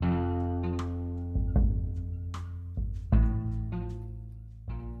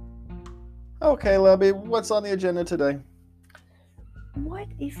Okay, Lubby, what's on the agenda today? What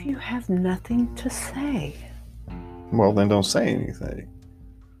if you have nothing to say? Well, then don't say anything.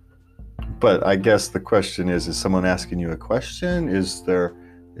 But I guess the question is someone asking you a question? Is there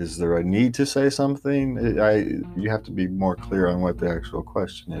a need to say something? You have to be more clear on what the actual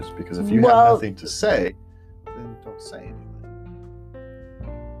question is, because if you have Well, nothing to say, then don't say anything.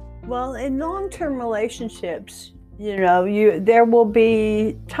 well, in long-term relationships, there will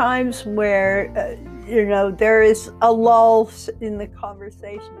be times where there is a lull in the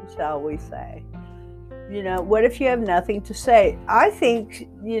conversation, shall we say. What if you have nothing to say? I think,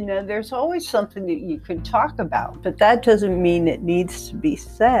 there's always something that you can talk about, but that doesn't mean it needs to be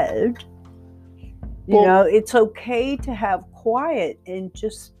said. It's okay to have quiet and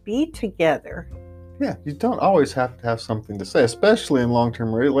just be together. Yeah, you don't always have to have something to say, especially in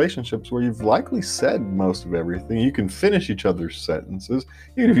long-term relationships where you've likely said most of everything. You can finish each other's sentences.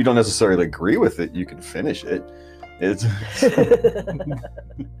 Even if you don't necessarily agree with it, you can finish it. It's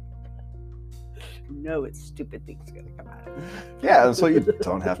No, it's stupid things going to come out of it. Yeah, and so you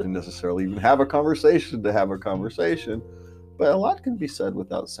don't have to necessarily even have a conversation to have a conversation, but a lot can be said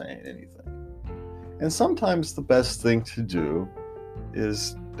without saying anything. And sometimes the best thing to do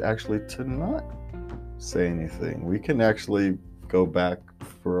is actually to not say anything. We can actually go back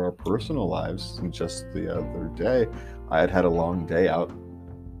for our personal lives. And just the other day, I had a long day out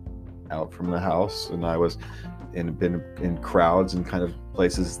from the house, and I was been in crowds and kind of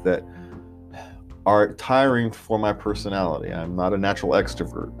places that are tiring for my personality. I'm not a natural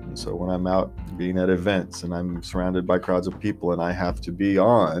extrovert, and so when I'm out being at events and I'm surrounded by crowds of people and I have to be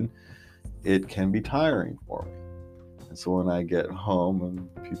on, it can be tiring for me. And so when I get home and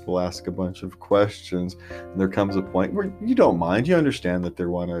people ask a bunch of questions, and there comes a point where you don't mind, you understand that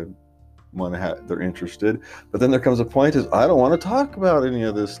they're interested, but then there comes a point is I don't want to talk about any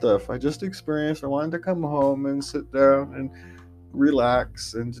of this stuff I just experienced. I wanted to come home and sit down and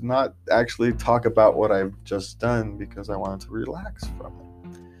relax and not actually talk about what I've just done because I wanted to relax from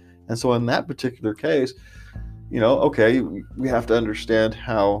it. And so in that particular case, okay, we have to understand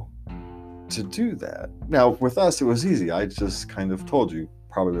how to do that. Now, with us, it was easy. I just kind of told you,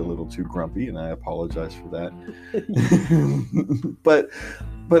 probably a little too grumpy, and I apologize for that.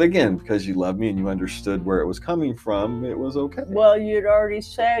 But again, because you love me and you understood where it was coming from, it was okay. Well, you'd already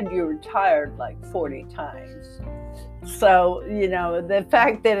said you were tired like 40 times. So, the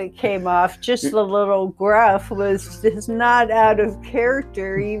fact that it came off just a little gruff was just not out of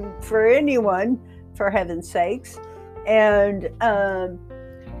character even for anyone, for heaven's sakes. And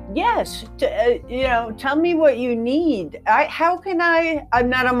yes, tell me what you need. I'm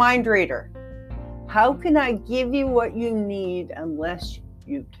not a mind reader. How can I give you what you need unless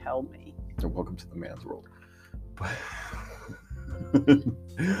you tell me? Welcome to the man's world.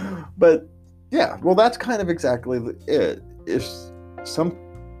 But yeah, well, that's kind of exactly it. If some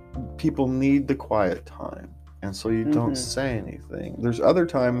people need the quiet time, and so you don't say anything. There's other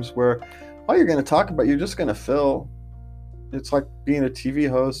times where all you're going to talk about, you're just going to fill. It's like being a TV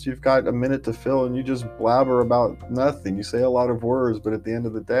host. You've got a minute to fill, and you just blabber about nothing. You say a lot of words, but at the end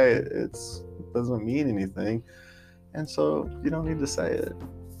of the day, it doesn't mean anything. And so you don't need to say it.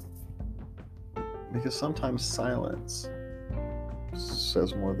 Because sometimes silence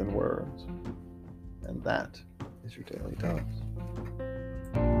says more than words. And that is your daily dose.